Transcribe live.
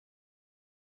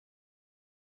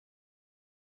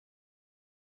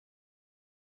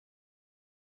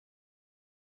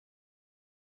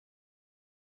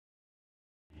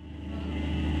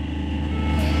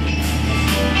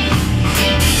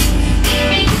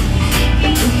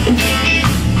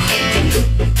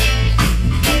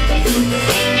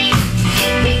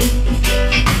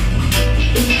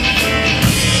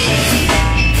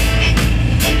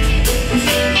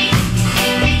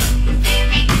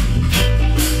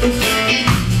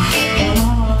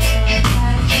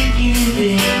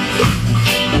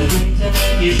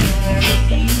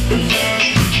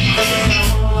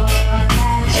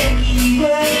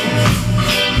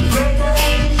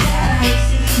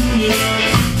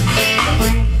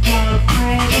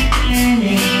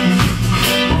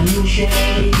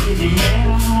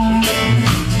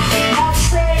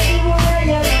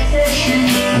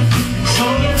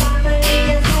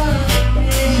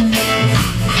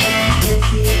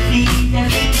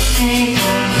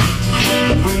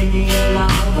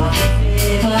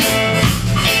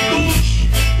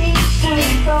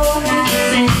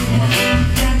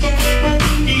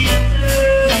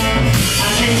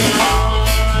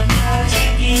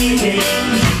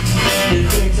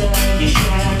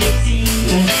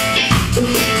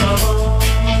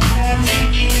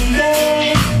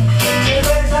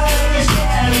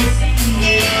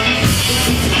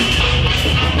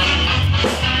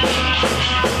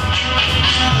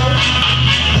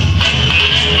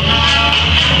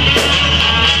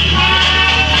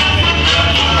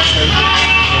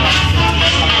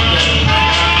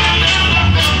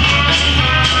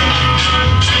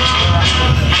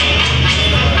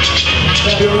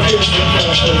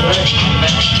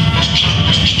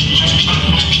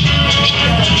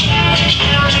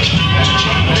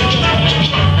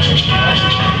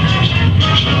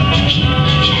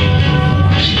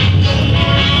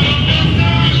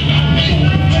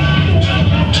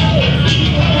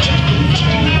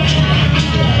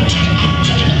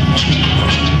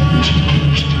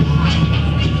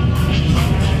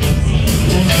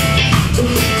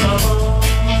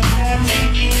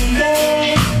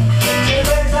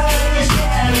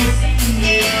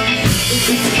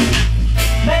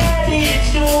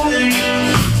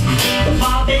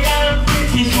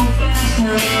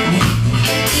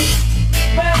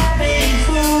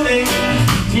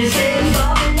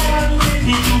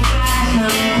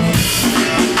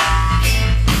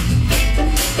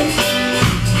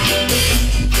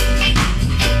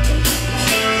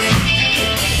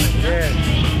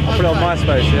On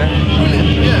MySpace, yeah?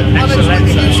 Yeah. Excellent.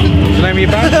 What's the name of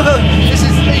your band? This is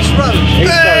eastroad. Eastroad,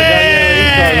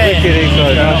 yeah, wicked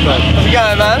eastroad, nice one. How's it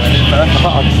going, man?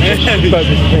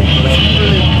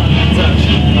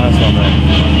 Nice one, man.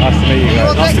 Nice to meet you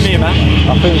guys. Nice to meet you, man.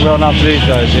 I think we're on up to these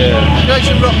guys, yeah.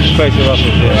 Crazy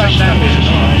Rockers, yeah.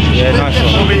 Yeah, nice one.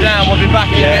 We'll be down, we'll be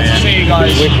back again to see you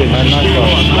guys. Wicked, man, nice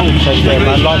one. Take care,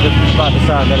 man. Like the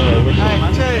sound anyway, wicked. Hey,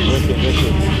 cheers. Wicked.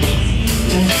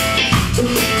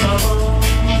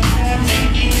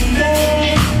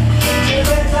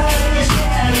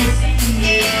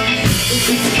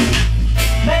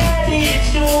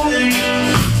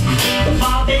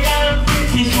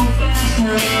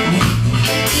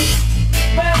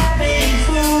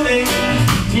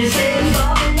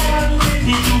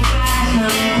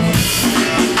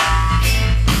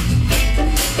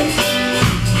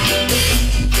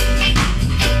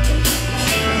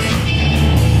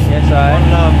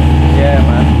 Yeah,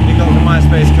 man. You got the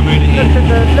MySpace community.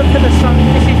 Look at the sun.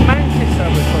 This is Manchester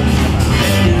we're talking about.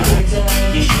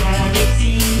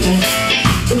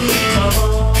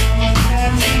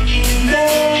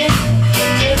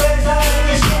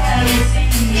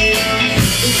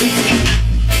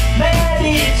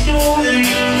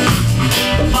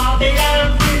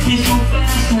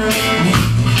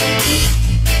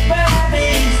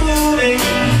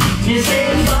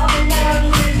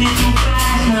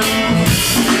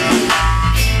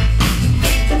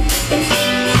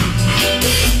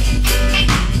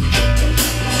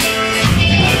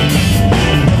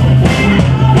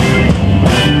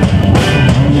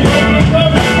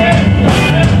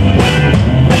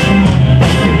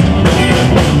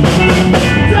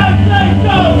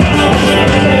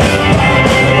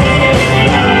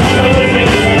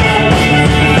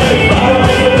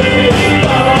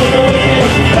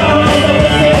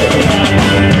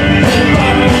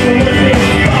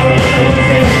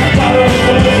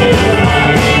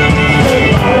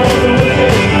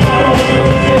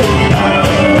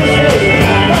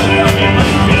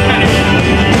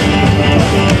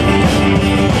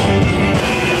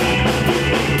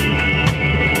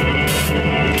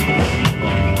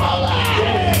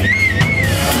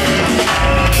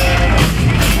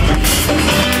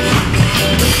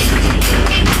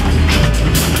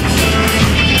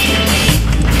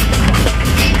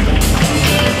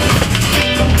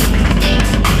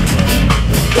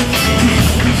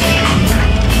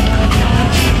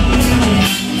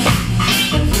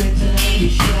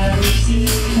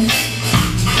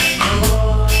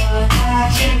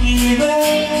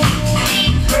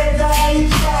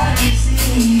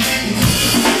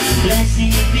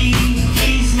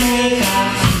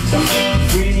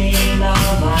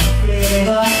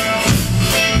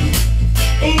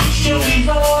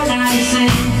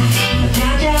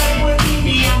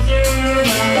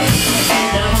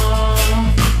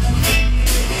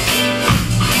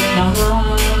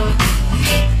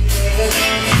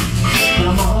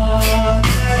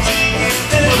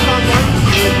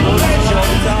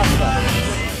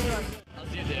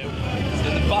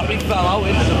 Fell out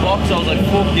into the box, I was like,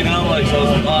 fucking hell, like, so I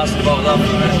was asked about that, but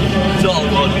it's all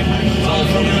good, it's all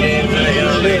from the game, you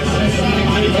know what I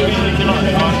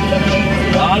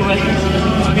mean?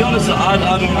 To be honest, I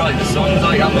don't write the songs,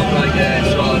 like, I'm not like,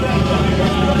 sort of,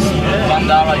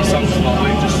 band I write songs for,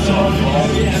 we just sort of,